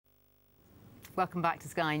Welcome back to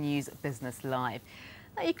Sky News Business Live.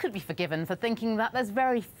 Now, you could be forgiven for thinking that there's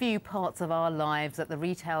very few parts of our lives that the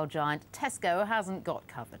retail giant Tesco hasn't got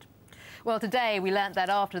covered. Well, today we learnt that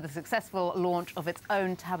after the successful launch of its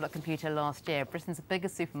own tablet computer last year, Britain's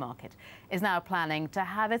biggest supermarket is now planning to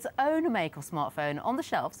have its own make of smartphone on the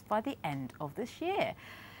shelves by the end of this year.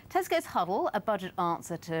 Tesco's Hudl, a budget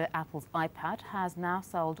answer to Apple's iPad, has now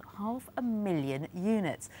sold 500,000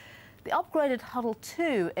 units. The upgraded Hudl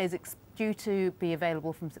 2 is due to be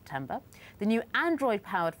available from September. The new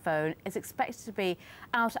Android-powered phone is expected to be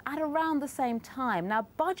out at around the same time. Now,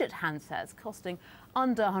 budget handsets costing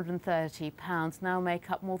under £130 now make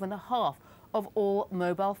up more than a half of all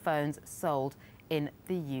mobile phones sold in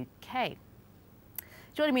the UK.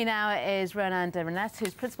 Joining me now is Ronan de Renette,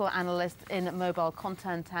 who's Principal Analyst in Mobile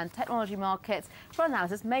Content and Technology Markets for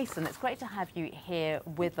Analysis Mason. It's great to have you here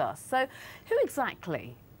with us. So, who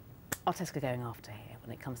exactly are Tesco going after here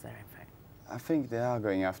when it comes to their info? I think they are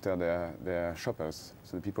going after their shoppers,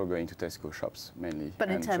 so the people going to Tesco shops mainly.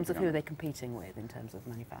 But in terms of who are they competing with, in terms of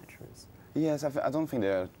manufacturers? Yes, I don't think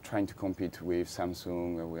they're trying to compete with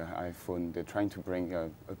Samsung or with iPhone. They're trying to bring a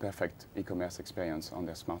perfect e-commerce experience on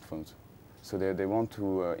their smartphones. So they want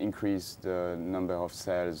to increase the number of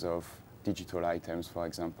sales of digital items, for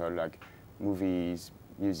example, like movies,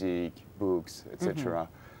 music, books, etc.,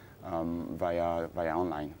 via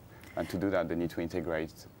online. And to do that, they need to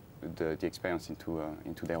integrate the experience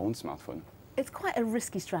into their own smartphone. It's quite a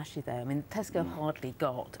risky strategy, though. I mean, Tesco hardly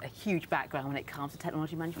got a huge background when it comes to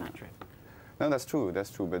technology manufacturing. No, that's true,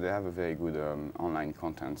 but they have a very good online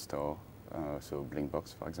content store, so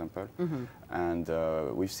Blinkbox, for example. And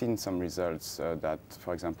we've seen some results that,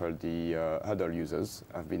 for example, the Hudl users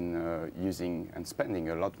have been using and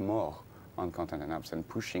spending a lot more on content and apps and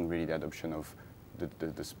pushing really the adoption of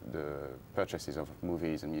the purchases of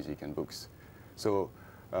movies and music and books. So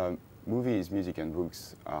movies, music and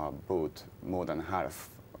books are bought, more than half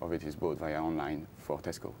of it is bought via online for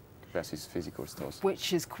Tesco versus physical stores.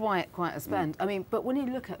 Which is quite a spend. I mean, but when you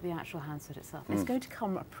look at the actual handset itself, it's going to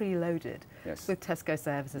come preloaded with Tesco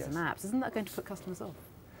services and apps. Isn't that going to put customers off?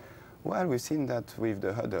 Well, we've seen that with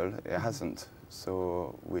the Hudl, it hasn't.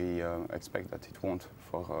 So we expect that it won't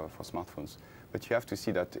for smartphones. But you have to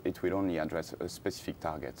see that it will only address a specific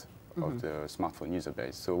target of the smartphone user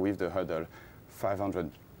base. So with the Hudl,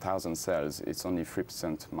 500,000 sales, it's only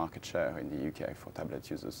 3% market share in the UK for tablet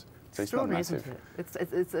users. So it's not massive.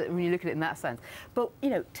 It's when you look at it in that sense. But, you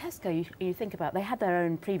know, Tesco, you think about, they had their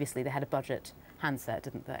own previously, they had a budget handset,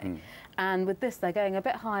 didn't they? And with this, they're going a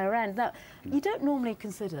bit higher end. Now, you don't normally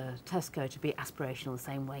consider Tesco to be aspirational the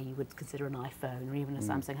same way you would consider an iPhone or even a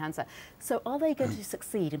Samsung handset. So are they going to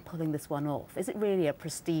succeed in pulling this one off? Is it really a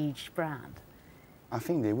prestige brand? I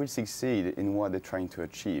think they will succeed in what they're trying to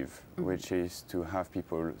achieve, which is to have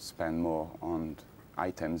people spend more on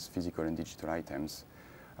items, physical and digital items.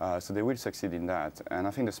 So they will succeed in that. And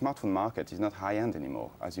I think the smartphone market is not high-end anymore,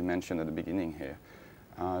 as you mentioned at the beginning here.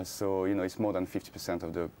 So, you know, it's more than 50%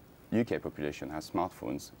 of the UK population has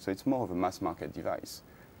smartphones. So it's more of a mass market device.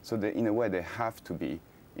 So in a way, they have to be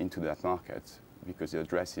into that market because the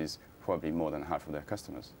address is probably more than half of their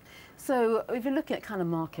customers. So if you're looking at kind of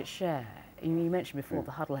market share, you mentioned before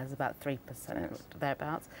the Hudl has about 3%,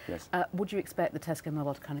 thereabouts. Yes. Would you expect the Tesco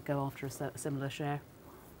Mobile to kind of go after a similar share?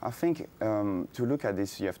 I think to look at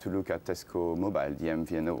this, you have to look at Tesco Mobile, the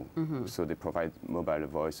MVNO. So they provide mobile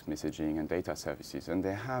voice messaging and data services. And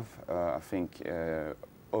they have, I think,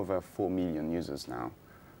 over 4 million users now.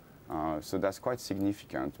 So that's quite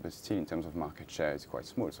significant, but still in terms of market share, it's quite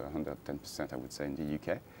small, so 110% I would say in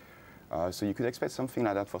the UK. So you could expect something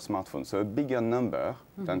like that for smartphones. So a bigger number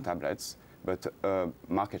than tablets, but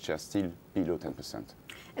market share still below 10%.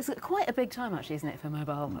 It's quite a big time, actually, isn't it, for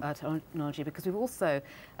mobile technology? Because we've also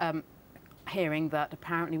hearing that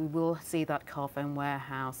apparently we will see that Carphone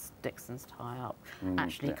Warehouse, Dixon's tie-up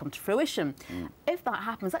actually come to fruition. If that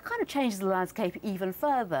happens, that kind of changes the landscape even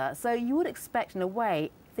further. So you would expect, in a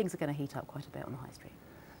way, things are going to heat up quite a bit on the high street.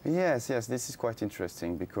 Yes, this is quite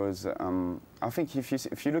interesting because I think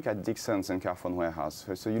if you look at Dixon's and Carphone Warehouse,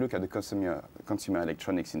 so you look at the consumer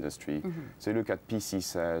electronics industry, so you look at PC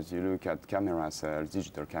sales, you look at camera sales,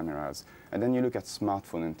 digital cameras, and then you look at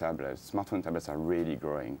smartphone and tablets. Smartphone and tablets are really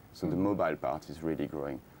growing, so the mobile part is really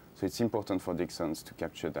growing. So it's important for Dixon's to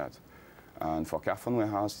capture that. And for Carphone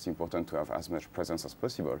Warehouse, it's important to have as much presence as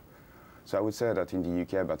possible. So I would say that in the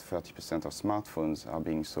UK, about 30% of smartphones are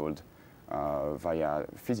being sold via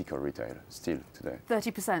physical retail still today.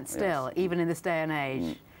 30% still, even in this day and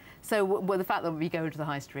age. So well, the fact that we go into the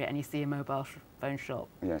high street and you see a mobile phone shop,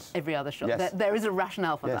 yes, every other shop, yes, there is a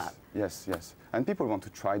rationale for yes, that. Yes, yes. And people want to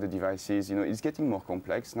try the devices. You know, it's getting more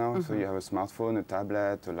complex now. So you have a smartphone, a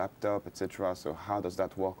tablet, a laptop, etc. So how does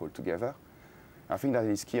that work all together? I think that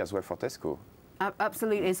is key as well for Tesco.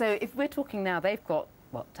 Absolutely. So if we're talking now, they've got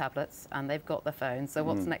tablets and they've got the phones. So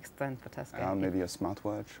what's next then for Tesco? Maybe a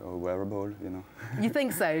smartwatch or a wearable, you know. You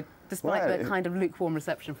think so, despite Well, the kind of lukewarm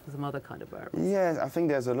reception for some other kind of wearables? Yes, I think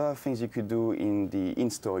there's a lot of things you could do in the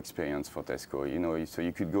in-store experience for Tesco. You know, so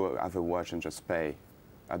you could go have a watch and just pay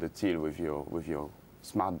at the till with your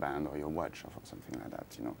smart band or your watch or something like that.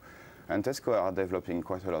 You know, and Tesco are developing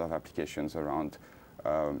quite a lot of applications around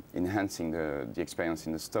enhancing the experience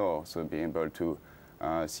in the store. So being able to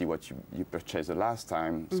see what you purchased the last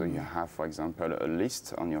time. So you have, for example, a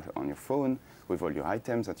list on your phone with all your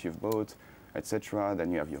items that you've bought, etc.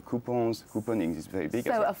 Then you have your coupons. Couponing is very big.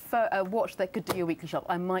 So a watch that could do your weekly shop.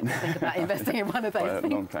 I might think about investing in one of those. A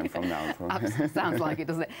long time from now. Sounds like it,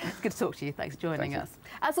 doesn't it? It's good to talk to you. Thanks for joining us.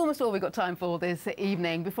 That's almost all we've got time for this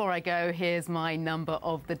evening. Before I go, here's my number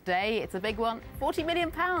of the day. It's a big one, £40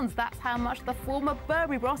 million. That's how much the former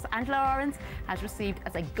Burberry boss, Angela Ahrendts, has received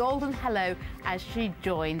as a golden hello as she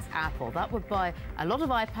joins Apple. That would buy a lot of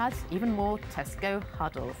iPads, even more Tesco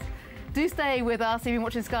Hudls. Do stay with us. If you've been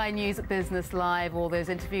watching Sky News Business Live, all those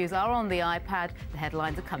interviews are on the iPad. The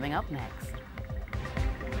headlines are coming up next.